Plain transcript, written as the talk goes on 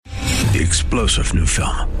The explosive new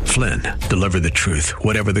film, Flynn, deliver the truth,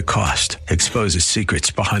 whatever the cost, exposes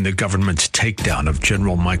secrets behind the government's takedown of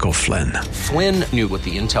General Michael Flynn. Flynn knew what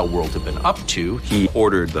the intel world had been up to. He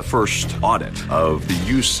ordered the first audit of the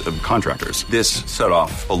use of contractors. This set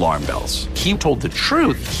off alarm bells. He told the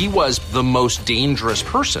truth. He was the most dangerous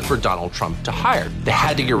person for Donald Trump to hire. They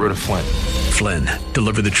had to get rid of Flynn. Flynn,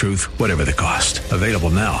 deliver the truth, whatever the cost. Available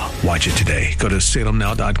now. Watch it today. Go to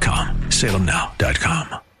salemnow.com.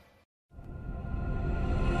 salemnow.com.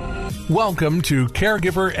 Welcome to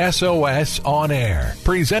Caregiver SOS On Air,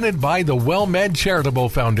 presented by the WellMed Charitable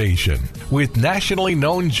Foundation, with nationally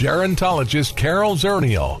known gerontologist Carol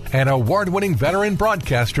Zernial and award-winning veteran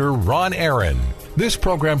broadcaster Ron Aaron. This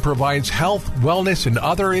program provides health, wellness, and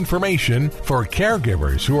other information for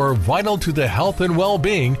caregivers who are vital to the health and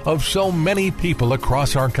well-being of so many people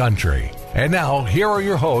across our country. And now, here are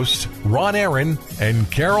your hosts, Ron Aaron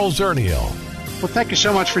and Carol Zernial. Well, thank you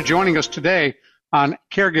so much for joining us today on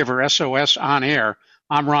Caregiver SOS On Air.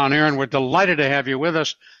 I'm Ron Aaron. We're delighted to have you with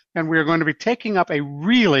us, and we're going to be taking up a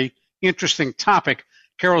really interesting topic.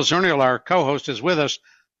 Carol Zernial, our co-host, is with us.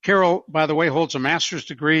 Carol, by the way, holds a master's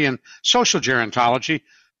degree in social gerontology,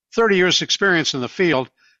 30 years experience in the field.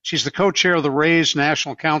 She's the co-chair of the RAISE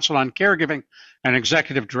National Council on Caregiving and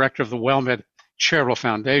executive director of the WellMed Charitable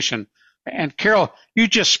Foundation. And Carol, you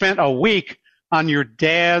just spent a week on your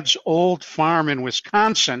dad's old farm in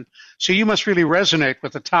Wisconsin, so you must really resonate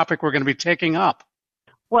with the topic we're going to be taking up.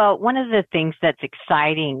 Well, one of the things that's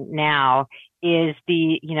exciting now is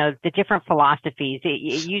the different philosophies.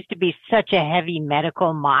 It used to be such a heavy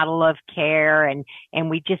medical model of care, and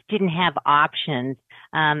we just didn't have options.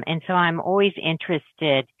 And so I'm always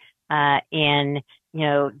interested in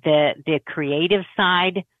the creative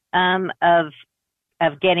side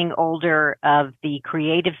of getting older, of the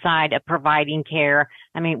creative side of providing care.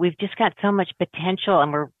 I mean, we've just got so much potential,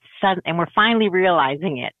 and we're finally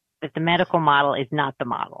realizing it, that the medical model is not the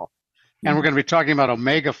model. And we're going to be talking about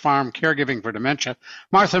Omega Farm Caregiving for Dementia.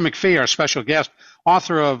 Martha McPhee, our special guest,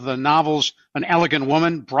 author of the novels An Elegant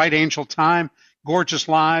Woman, Bright Angel Time, Gorgeous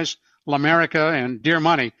Lies, L'America, and Dear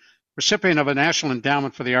Money, recipient of a National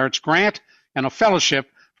Endowment for the Arts grant and a fellowship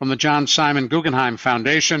from the John Simon Guggenheim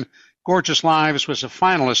Foundation. Gorgeous Lives was a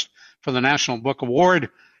finalist for the National Book Award.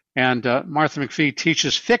 And Martha McPhee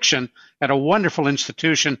teaches fiction at a wonderful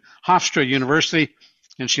institution, Hofstra University,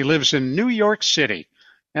 and she lives in New York City.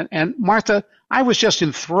 And Martha, I was just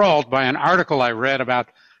enthralled by an article I read about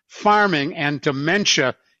farming and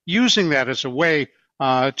dementia, using that as a way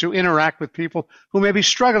to interact with people who may be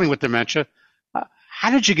struggling with dementia. How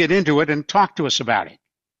did you get into it, and talk to us about it?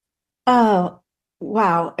 Oh,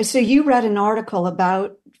 wow. So you read an article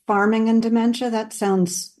about farming and dementia? That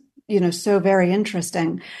sounds, so very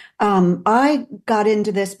interesting. I got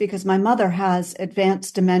into this because my mother has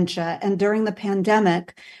advanced dementia, and during the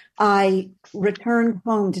pandemic, I returned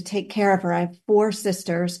home to take care of her. I have 4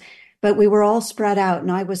 sisters, but we were all spread out,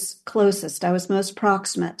 and I was closest. I was most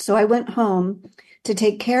proximate. So I went home to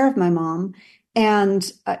take care of my mom,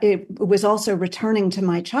 and it was also returning to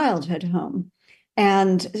my childhood home.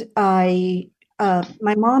 And my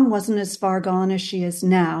mom wasn't as far gone as she is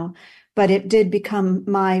now, but it did become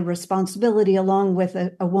my responsibility, along with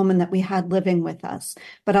a woman that we had living with us.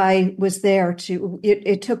 But I was there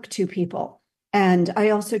it took 2 people. And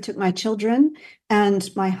I also took my children and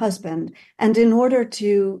my husband. And in order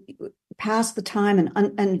to pass the time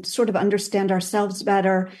and sort of understand ourselves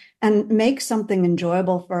better and make something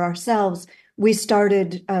enjoyable for ourselves, we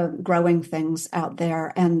started growing things out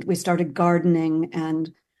there, and we started gardening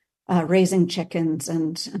and raising chickens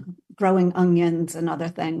and growing onions and other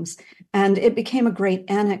things. And it became a great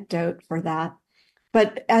anecdote for that.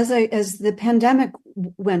 But as the pandemic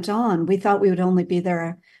went on, we thought we would only be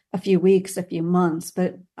there a few weeks, a few months,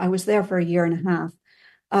 but I was there for a year and a half.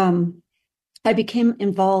 I became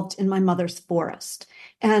involved in my mother's forest.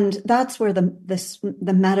 And that's where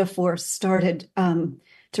the metaphor started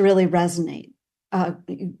to really resonate.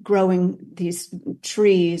 Growing these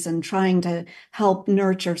trees and trying to help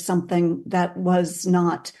nurture something that was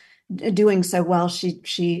not doing so well.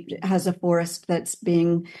 She has a forest that's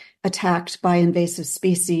being attacked by invasive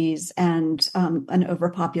species and an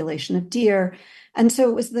overpopulation of deer. And so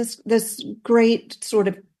it was this great sort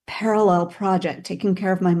of parallel project, taking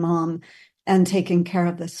care of my mom and taking care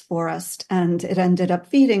of this forest. And it ended up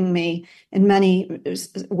feeding me in many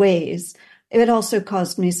ways. It also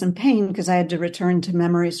caused me some pain because I had to return to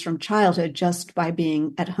memories from childhood just by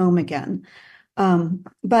being at home again.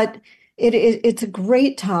 But it's a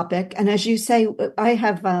great topic. And as you say, I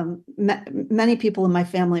have many people in my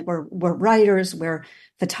family were writers, we're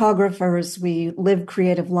photographers, we live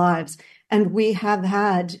creative lives. And we have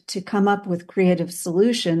had to come up with creative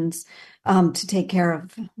solutions to take care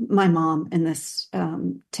of my mom in this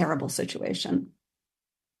terrible situation.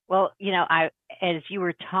 Well, as you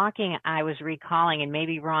were talking, I was recalling, and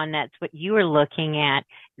maybe Ron, that's what you were looking at,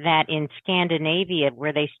 that in Scandinavia,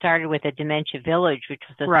 where they started with a dementia village, which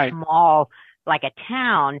was a small, like a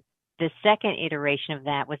town, the second iteration of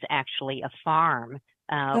that was actually a farm,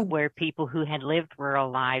 where people who had lived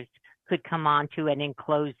rural lives could come onto an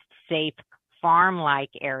enclosed, safe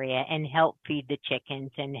farm-like area and help feed the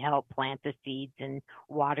chickens and help plant the seeds and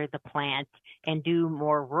water the plants and do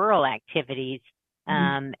more rural activities.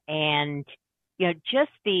 And,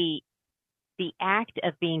 just the act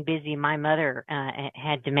of being busy. My mother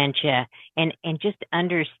had dementia, and just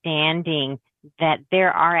understanding that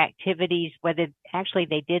there are activities, whether actually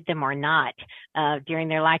they did them or not during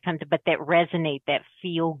their lifetime, but that resonate, that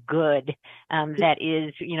feel good, that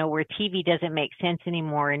is, where TV doesn't make sense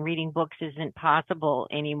anymore and reading books isn't possible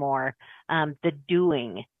anymore. The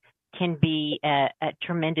doing can be a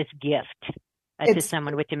tremendous gift to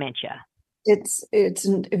someone with dementia. It's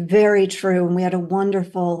very true. And we had a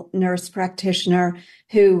wonderful nurse practitioner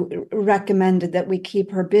who recommended that we keep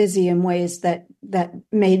her busy in ways that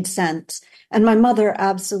made sense. And my mother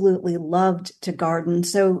absolutely loved to garden.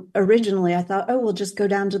 So originally I thought, we'll just go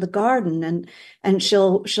down to the garden and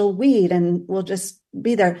she'll weed and we'll just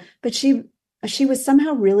be there. But she was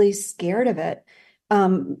somehow really scared of it.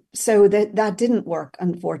 So that didn't work,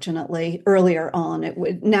 unfortunately, earlier on.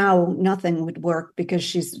 Now nothing would work because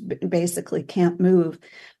she's basically can't move.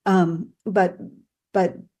 But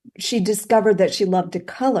she discovered that she loved to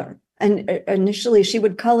color. And initially she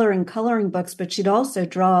would color in coloring books, but she'd also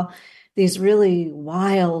draw these really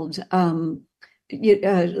wild,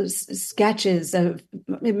 sketches of,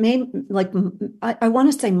 it made like, I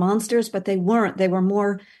want to say monsters, but they weren't. They were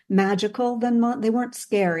more magical than, they weren't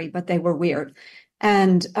scary, but they were weird.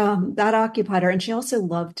 And that occupied her. And she also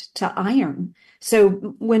loved to iron. So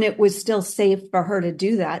when it was still safe for her to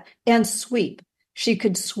do that and sweep, she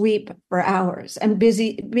could sweep for hours. And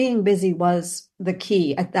being busy was the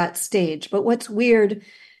key at that stage. But what's weird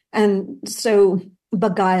and so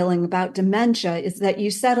beguiling about dementia is that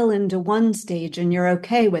you settle into one stage and you're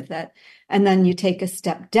okay with it. And then you take a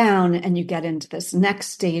step down and you get into this next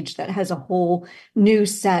stage that has a whole new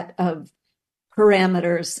set of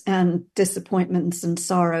parameters and disappointments and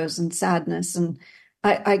sorrows and sadness. And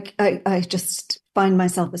I just find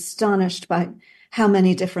myself astonished by how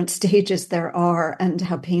many different stages there are and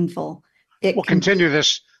how painful it We'll continue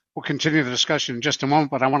the discussion in just a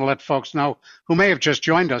moment, but I want to let folks know who may have just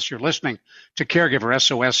joined us. You're listening to Caregiver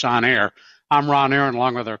SOS on Air. I'm Ron Aaron,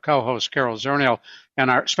 along with our co-host Carol Zernial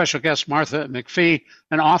and our special guest Martha McPhee,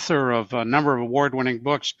 an author of a number of award-winning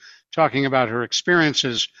books talking about her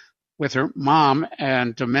experiences with her mom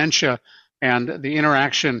and dementia and the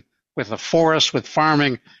interaction with the forest, with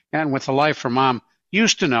farming, and with the life her mom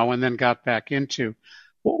used to know and then got back into.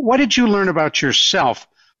 What did you learn about yourself,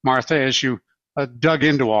 Martha, as you dug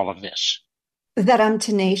into all of this? That I'm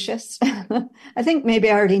tenacious. I think maybe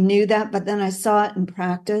I already knew that, but then I saw it in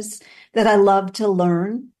practice, that I love to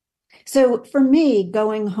learn. So for me,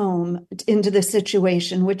 going home into the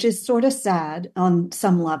situation, which is sort of sad on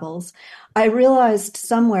some levels, I realized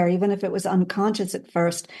somewhere, even if it was unconscious at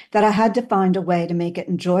first, that I had to find a way to make it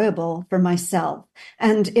enjoyable for myself.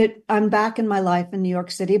 And I'm back in my life in New York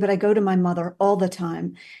City, but I go to my mother all the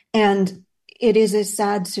time. And it is a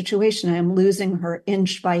sad situation. I am losing her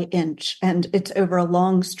inch by inch, and it's over a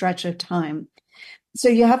long stretch of time. So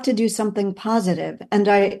you have to do something positive. And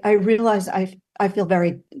I realize I feel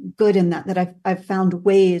very good in that I've found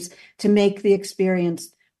ways to make the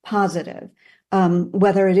experience positive,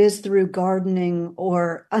 whether it is through gardening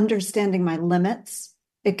or understanding my limits.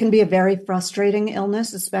 It can be a very frustrating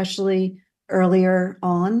illness, especially earlier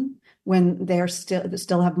on when they're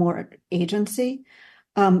still have more agency.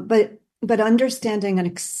 But understanding and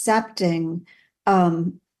accepting,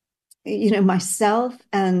 myself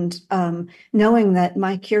and knowing that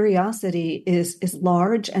my curiosity is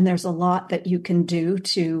large and there's a lot that you can do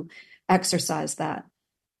to exercise that.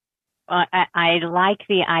 I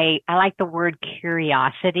like the word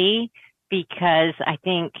curiosity, because I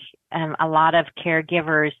think a lot of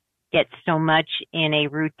caregivers get so much in a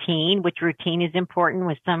routine, which routine is important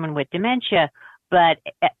with someone with dementia, but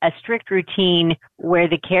a strict routine where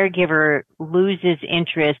the caregiver loses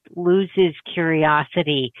interest, loses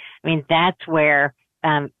curiosity. I mean, that's where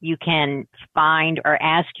you can find or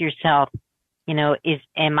ask yourself,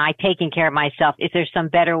 am I taking care of myself? Is there some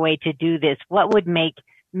better way to do this? What would make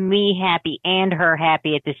me happy and her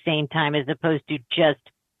happy at the same time, as opposed to just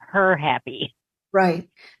her happy? Right.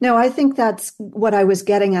 No, I think that's what I was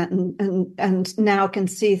getting at, and now can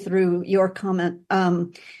see through your comment,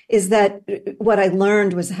 is that what I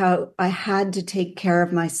learned was how I had to take care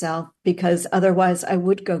of myself because otherwise I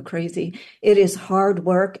would go crazy. It is hard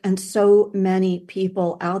work, and so many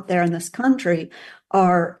people out there in this country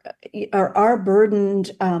are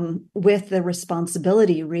burdened with the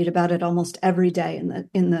responsibility. You read about it almost every day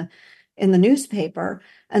in the newspaper,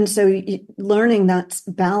 and so learning that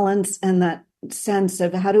balance and that sense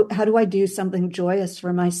of how do I do something joyous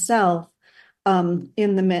for myself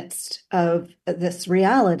in the midst of this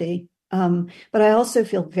reality. But I also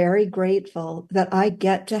feel very grateful that I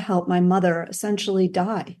get to help my mother essentially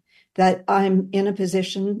die, that I'm in a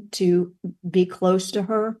position to be close to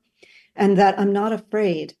her and that I'm not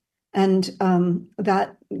afraid. And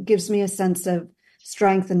that gives me a sense of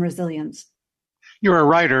strength and resilience. You're a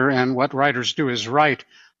writer, and what writers do is write.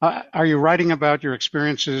 Are you writing about your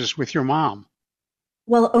experiences with your mom?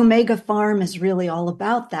 Well, Omega Farm is really all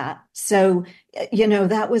about that. So,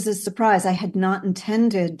 that was a surprise. I had not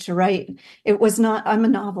intended to write. It was not, I'm a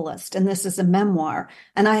novelist and this is a memoir,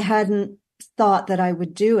 and I hadn't thought that I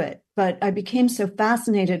would do it, but I became so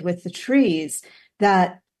fascinated with the trees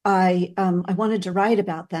that I wanted to write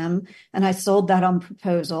about them, and I sold that on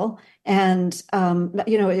proposal. And,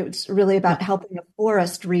 it was really about helping a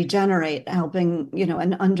forest regenerate, helping,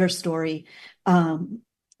 an understory,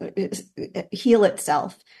 heal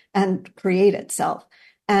itself and create itself.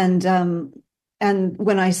 And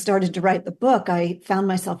when I started to write the book, I found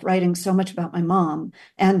myself writing so much about my mom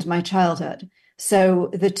and my childhood. So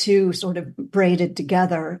the two sort of braided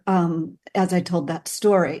together as I told that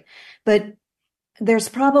story. But there's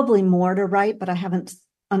probably more to write, but I haven't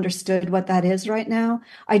understood what that is right now.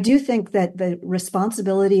 I do think that the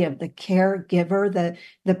responsibility of the caregiver,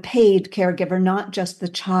 the paid caregiver, not just the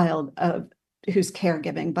child of who's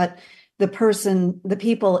caregiving, but the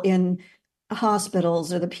people in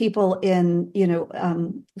hospitals or the people in,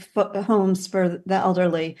 homes for the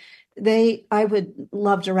elderly, I would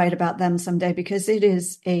love to write about them someday because it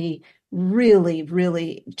is a really,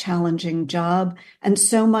 really challenging job. And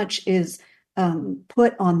so much is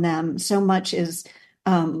put on them. So much is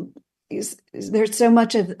there's so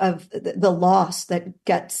much of the loss that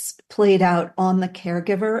gets played out on the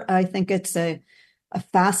caregiver. I think it's a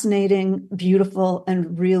fascinating, beautiful,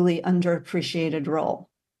 and really underappreciated role.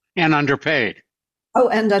 And underpaid. Oh,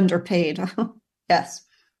 and underpaid. Yes.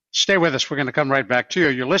 Stay with us. We're going to come right back to you.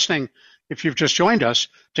 You're listening, if you've just joined us,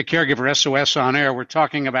 to Caregiver SOS On Air. We're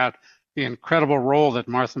talking about the incredible role that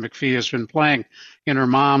Martha McPhee has been playing in her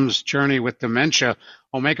mom's journey with dementia.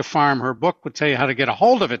 Omega Farm, her book, would tell you how to get a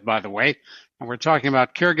hold of it, by the way. And we're talking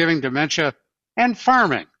about caregiving, dementia, and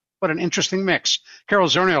farming. What an interesting mix. Carol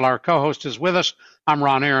Zernial, our co-host, is with us. I'm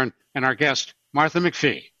Ron Aaron, and our guest, Martha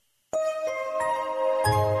McPhee.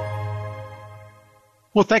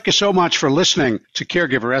 Well, thank you so much for listening to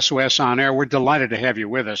Caregiver SOS On Air. We're delighted to have you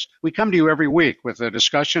with us. We come to you every week with a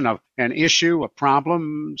discussion of an issue, a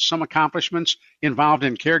problem, some accomplishments involved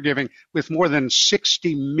in caregiving with more than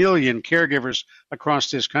 60 million caregivers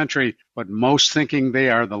across this country, but most thinking they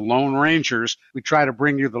are the Lone Rangers. We try to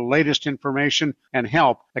bring you the latest information and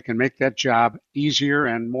help that can make that job easier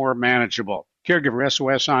and more manageable. Caregiver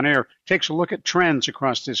SOS On Air takes a look at trends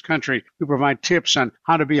across this country. We provide tips on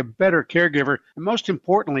how to be a better caregiver and, most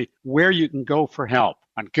importantly, where you can go for help.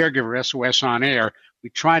 On Caregiver SOS On Air,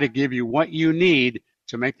 we try to give you what you need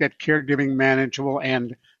to make that caregiving manageable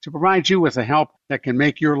and to provide you with the help that can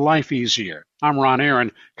make your life easier. I'm Ron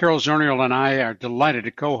Aaron. Carol Zernial and I are delighted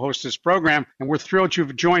to co-host this program, and we're thrilled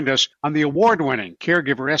you've joined us on the award-winning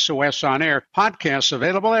Caregiver SOS On Air podcast,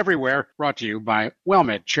 available everywhere, brought to you by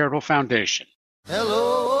WellMed Charitable Foundation.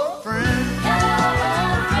 Hello, friend.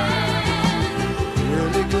 Hello, friend.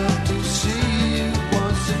 Really good to see you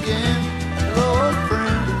once again. Hello,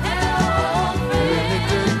 friend. Hello, friend. Really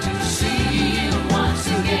good to see you once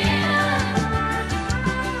again.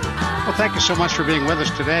 Well, thank you so much for being with us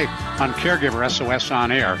today on Caregiver SOS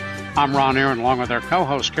On Air. I'm Ron Aaron, along with our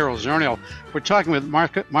co-host, Carol Zernial. We're talking with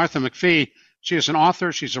Martha McPhee. She is an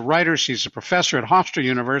author, she's a writer, she's a professor at Hofstra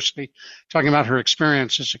University, talking about her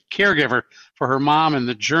experience as a caregiver for her mom and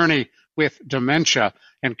the journey with dementia.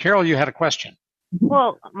 And Carol, you had a question.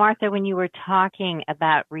 Well, Martha, when you were talking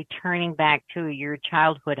about returning back to your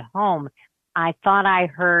childhood home, I thought I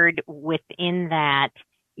heard within that,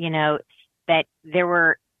 that there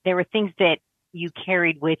were things that you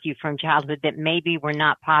carried with you from childhood that maybe were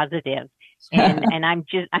not positive. And I'm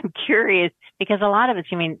curious because a lot of us,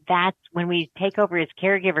 that's when we take over as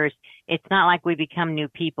caregivers, it's not like we become new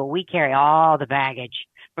people. We carry all the baggage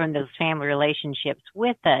from those family relationships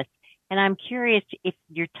with us. And I'm curious if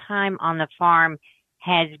your time on the farm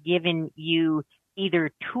has given you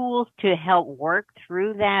either tools to help work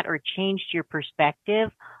through that or changed your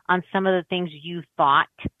perspective on some of the things you thought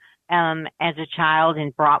as a child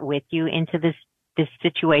and brought with you into this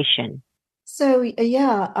situation. So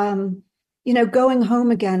yeah, going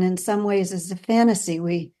home again in some ways is a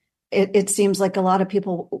fantasy. It seems like a lot of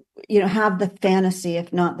people, have the fantasy,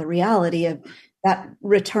 if not the reality of that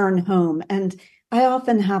return home. And I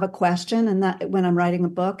often have a question, and that when I'm writing a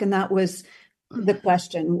book, and that was the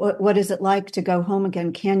question: what is it like to go home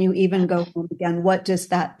again? Can you even go home again? What does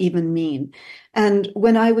that even mean? And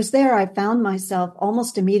when I was there, I found myself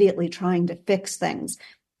almost immediately trying to fix things.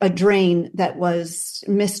 A drain that was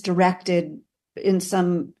misdirected in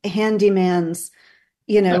some handyman's,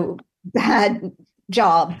 bad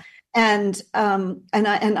job. And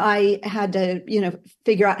I had to,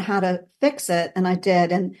 figure out how to fix it. And I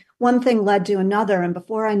did. And one thing led to another. And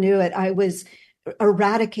before I knew it, I was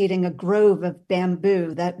eradicating a grove of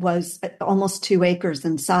bamboo that was almost 2 acres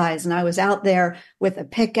in size. And I was out there with a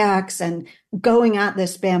pickaxe and going at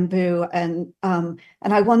this bamboo. And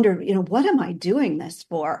I wondered, what am I doing this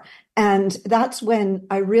for? And that's when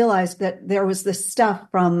I realized that there was this stuff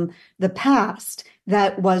from the past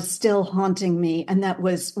that was still haunting me and that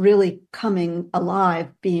was really coming alive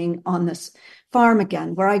being on this farm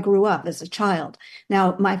again, where I grew up as a child.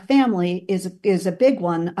 Now, my family is a big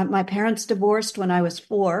one. My parents divorced when I was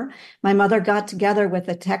 4. My mother got together with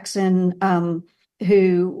a Texan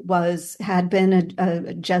who had been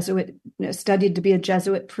a Jesuit, studied to be a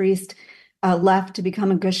Jesuit priest, left to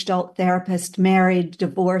become a Gestalt therapist, married,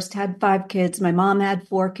 divorced, had 5 kids. My mom had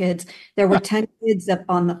 4 kids. There were 10 kids up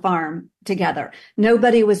on the farm together.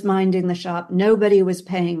 Nobody was minding the shop. Nobody was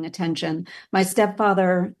paying attention. My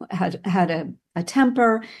stepfather had a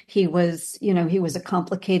temper. He was a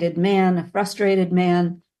complicated man, a frustrated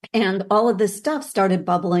man. And all of this stuff started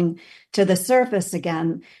bubbling to the surface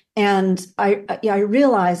again. And I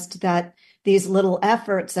realized that these little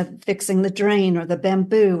efforts of fixing the drain or the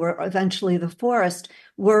bamboo or eventually the forest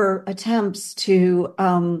were attempts to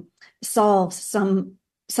solve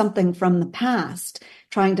something from the past,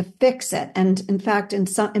 trying to fix it. And in fact, in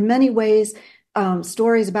many ways,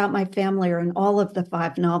 stories about my family are in all of the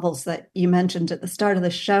 5 novels that you mentioned at the start of the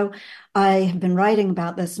show. I have been writing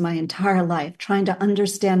about this my entire life, trying to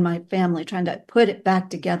understand my family, trying to put it back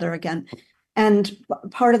together again. And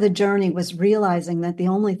part of the journey was realizing that the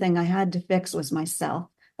only thing I had to fix was myself.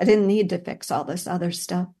 I didn't need to fix all this other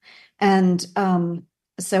stuff. And that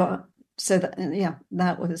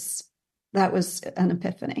was an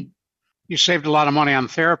epiphany. You saved a lot of money on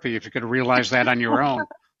therapy if you could realize that on your own.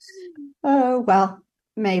 Oh, well,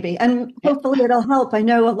 maybe. And hopefully it'll help. I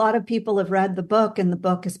know a lot of people have read the book, and the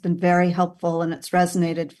book has been very helpful, and it's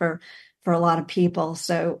resonated for a lot of people.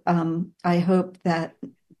 So I hope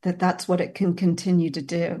that's what it can continue to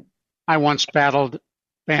do. I once battled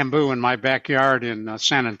bamboo in my backyard in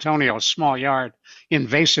San Antonio, a small yard,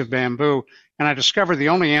 invasive bamboo, and I discovered the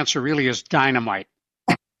only answer really is dynamite.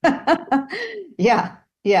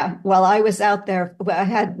 Yeah. Well, I was out there. I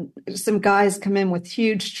had some guys come in with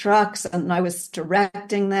huge trucks, and I was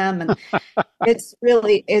directing them. And it's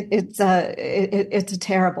really it's a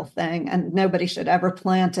terrible thing, and nobody should ever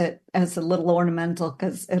plant it as a little ornamental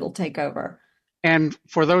because it'll take over. And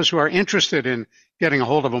for those who are interested in getting a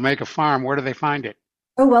hold of Omega Farm, where do they find it?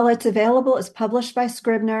 Oh, well, it's available. It's published by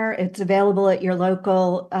Scribner. It's available at your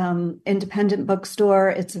local independent bookstore.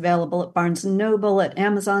 It's available at Barnes & Noble, at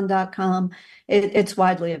Amazon.com. It's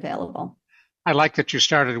widely available. I like that you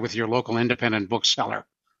started with your local independent bookseller.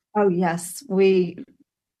 Oh, yes. We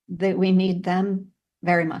need them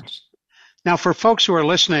very much. Now, for folks who are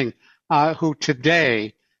listening who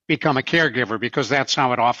today become a caregiver, because that's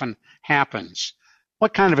how it often happens,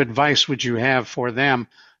 what kind of advice would you have for them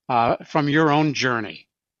from your own journey?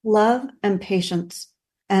 Love and patience.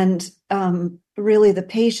 And really the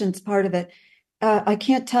patience part of it. I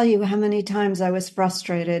can't tell you how many times I was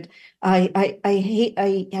frustrated. You might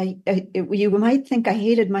think I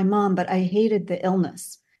hated my mom, but I hated the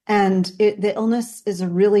illness. And the illness is a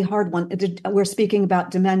really hard one. We're speaking about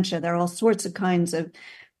dementia. There are all sorts of kinds of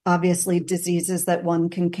obviously diseases that one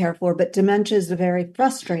can care for, but dementia is a very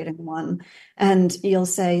frustrating one. And you'll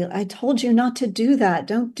say, I told you not to do that.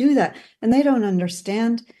 Don't do that. And they don't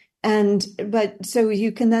understand. But so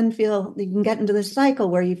you can get into the cycle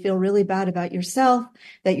where you feel really bad about yourself,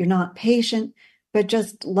 that you're not patient, but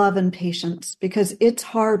just love and patience, because it's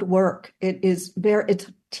hard work. It's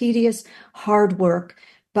tedious, hard work,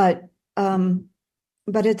 but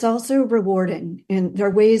it's also rewarding. And there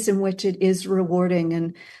are ways in which it is rewarding.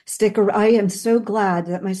 And I am so glad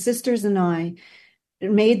that my sisters and I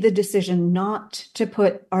made the decision not to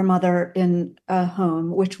put our mother in a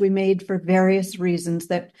home, which we made for various reasons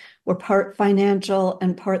that were part financial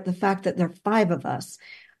and part the fact that there are five of us,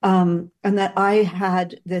 and that I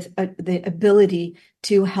had the ability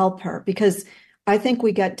to help her, because I think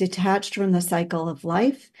we get detached from the cycle of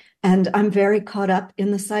life, and I'm very caught up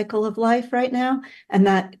in the cycle of life right now, and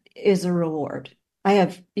that is a reward. I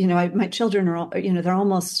have, my children are, they're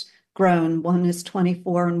almost grown. One is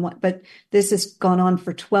 24 and one, but this has gone on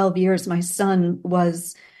for 12 years. My son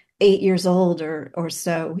was 8 years old or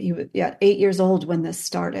so. He was 8 years old when this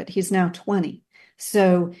started. He's now 20.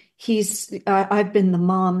 So I've been the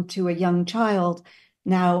mom to a young child,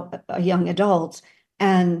 now a young adult,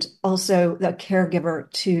 and also the caregiver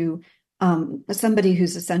to somebody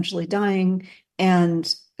who's essentially dying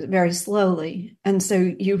and very slowly. And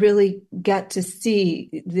so you really get to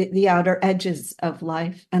see the outer edges of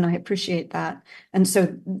life. And I appreciate that. And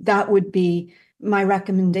so that would be my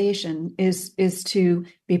recommendation is to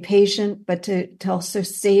be patient, but to also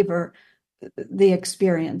savor the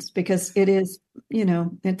experience, because it is,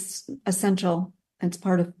 it's essential. It's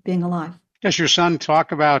part of being alive. Does your son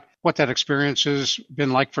talk about what that experience has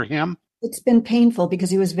been like for him? It's been painful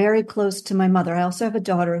because he was very close to my mother. I also have a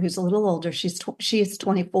daughter who's a little older. She is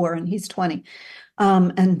 24 and he's 20.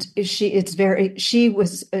 And she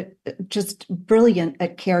was just brilliant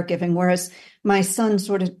at caregiving, whereas my son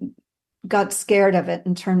sort of got scared of it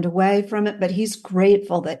and turned away from it, but he's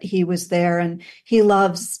grateful that he was there, and he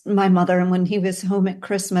loves my mother. And when he was home at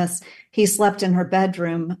Christmas, he slept in her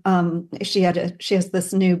bedroom. She has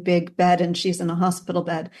this new big bed, and she's in a hospital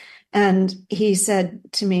bed. And he said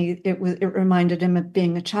to me, it reminded him of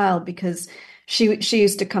being a child, because she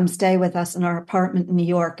used to come stay with us in our apartment in New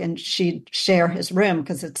York, and she'd share his room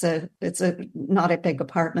because it's not a big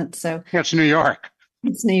apartment. So it's New York.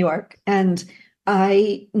 It's New York. And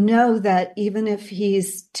I know that even if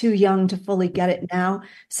he's too young to fully get it now,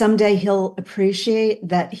 someday he'll appreciate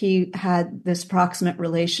that he had this proximate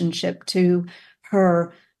relationship to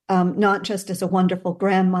her, not just as a wonderful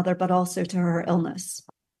grandmother, but also to her illness.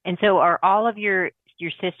 And so are all of your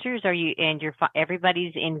sisters,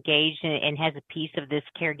 everybody's engaged and has a piece of this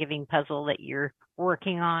caregiving puzzle that you're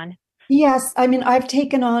working on? Yes, I mean, I've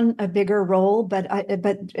taken on a bigger role, but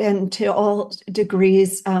to all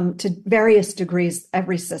degrees, to various degrees,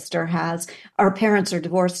 every sister has. Our parents are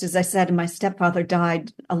divorced, as I said, and my stepfather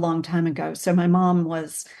died a long time ago. So my mom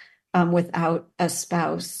was without a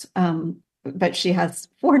spouse, but she has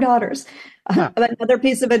 4 daughters. Another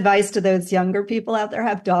piece of advice to those younger people out there: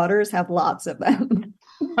 have daughters, have lots of them.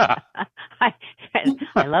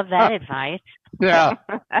 I love that advice. Yeah.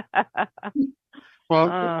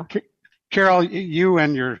 Well, Carol, you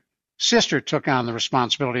and your sister took on the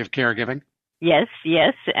responsibility of caregiving. Yes,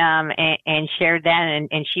 and shared that,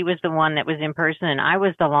 and she was the one that was in person, and I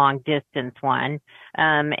was the long distance one.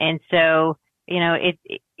 And so,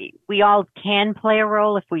 we all can play a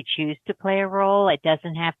role if we choose to play a role. It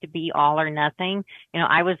doesn't have to be all or nothing.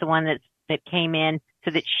 I was the one that came in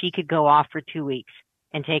so that she could go off for 2 weeks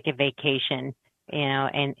and take a vacation,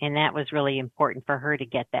 and that was really important for her to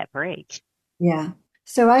get that break. Yeah.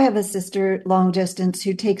 So I have a sister long distance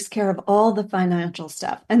who takes care of all the financial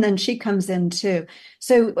stuff, and then she comes in too.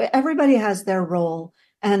 So everybody has their role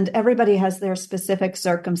and everybody has their specific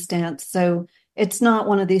circumstance. So it's not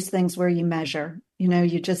one of these things where you measure,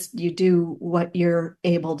 you do what you're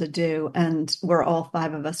able to do. And we're all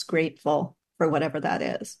 5 of us grateful for whatever that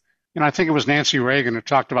is. And I think it was Nancy Reagan who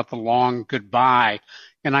talked about the long goodbye.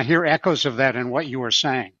 And I hear echoes of that in what you were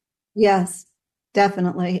saying. Yes.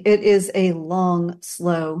 Definitely. It is a long,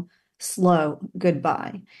 slow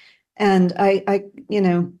goodbye. And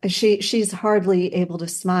she's hardly able to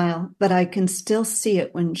smile, but I can still see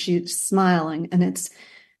it when she's smiling. And it's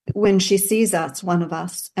when she sees us, one of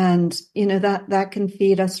us, and, that can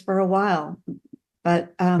feed us for a while,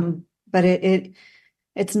 but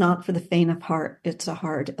it's not for the faint of heart. It's a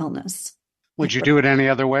hard illness. Would you do it any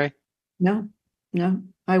other way? No.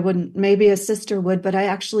 I wouldn't. Maybe a sister would, but I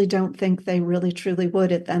actually don't think they really truly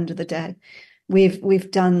would at the end of the day.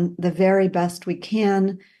 We've done the very best we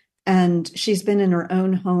can, and she's been in her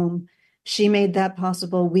own home. She made that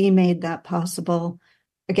possible. We made that possible.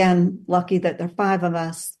 Again, lucky that there are 5 of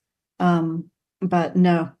us. But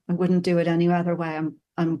no, I wouldn't do it any other way.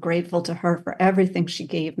 I'm grateful to her for everything she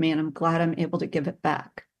gave me, and I'm glad I'm able to give it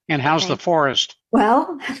back. And how's the forest?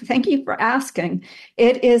 Well, thank you for asking.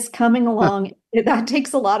 It is coming along. That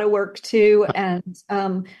takes a lot of work too. And,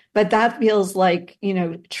 but that feels like,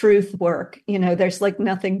 truth work. There's like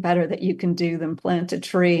nothing better that you can do than plant a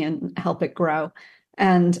tree and help it grow.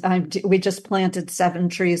 And we just planted 7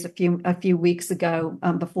 trees a few weeks ago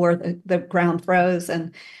before the ground froze,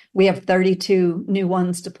 and we have 32 new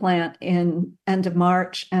ones to plant in end of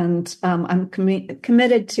March. And I'm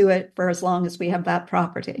committed to it for as long as we have that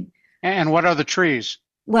property. And what are the trees?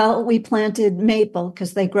 Well, we planted maple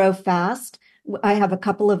because they grow fast. I have a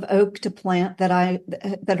couple of oak to plant that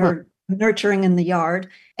are nurturing in the yard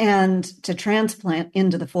and to transplant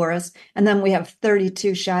into the forest. And then we have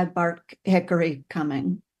 32 shadbark hickory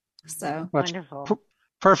coming. So wonderful.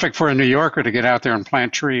 Perfect for a New Yorker to get out there and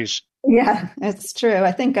plant trees. Yeah, it's true.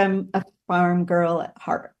 I think I'm a farm girl at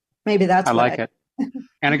heart. Maybe that's I like it.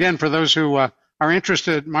 And again, for those who are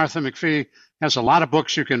interested, Martha McPhee has a lot of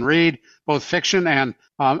books you can read, both fiction and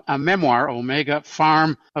a memoir, Omega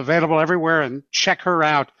Farm, available everywhere. And check her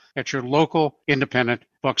out at your local independent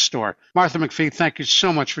bookstore. Martha McPhee, thank you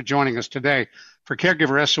so much for joining us today. For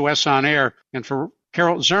Caregiver SOS On Air and for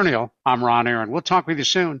Carol Zernial, I'm Ron Aaron. We'll talk with you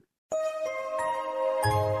soon.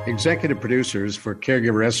 Executive producers for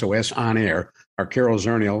Caregiver SOS On Air are Carol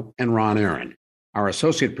Zernial and Ron Aaron. Our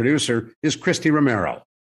associate producer is Christy Romero.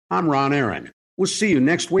 I'm Ron Aaron. We'll see you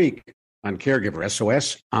next week on Caregiver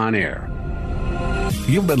SOS On Air.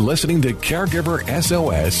 You've been listening to Caregiver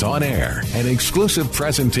SOS On Air, an exclusive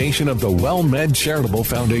presentation of the WellMed Charitable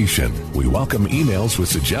Foundation. We welcome emails with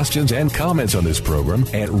suggestions and comments on this program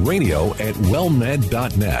at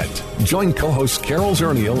radio@wellmed.net. Join co-hosts Carol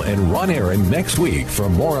Zernial and Ron Aaron next week for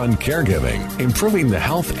more on caregiving, improving the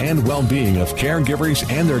health and well-being of caregivers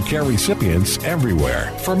and their care recipients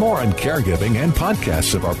everywhere. For more on caregiving and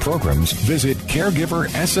podcasts of our programs, visit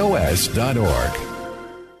caregiversos.org.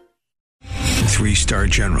 3-star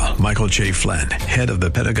General Michael J. Flynn, head of the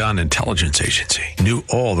Pentagon Intelligence Agency, knew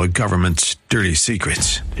all the government's dirty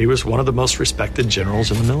secrets. He was one of the most respected generals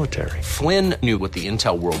in the military. Flynn knew what the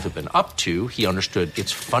intel world had been up to. He understood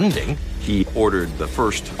its funding. He ordered the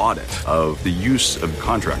first audit of the use of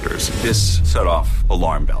contractors. This set off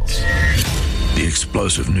alarm bells. The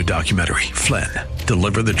explosive new documentary, Flynn,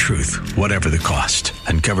 Deliver the Truth, Whatever the Cost,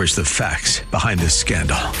 uncovers the facts behind this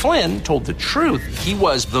scandal. Flynn told the truth. He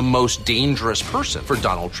was the most dangerous person for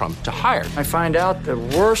Donald Trump to hire. I find out the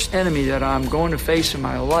worst enemy that I'm going to face in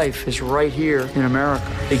my life is right here in America.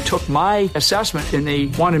 They took my assessment and they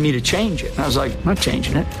wanted me to change it. And I was like, I'm not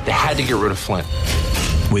changing it. They had to get rid of Flynn.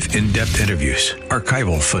 With in-depth interviews,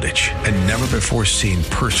 archival footage, and never-before-seen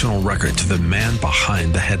personal records of the man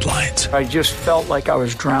behind the headlines. I just felt like I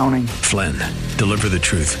was drowning. Flynn, Deliver the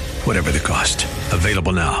Truth, Whatever the Cost.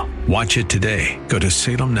 Available now. Watch it today. Go to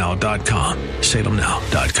salemnow.com.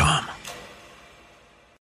 salemnow.com.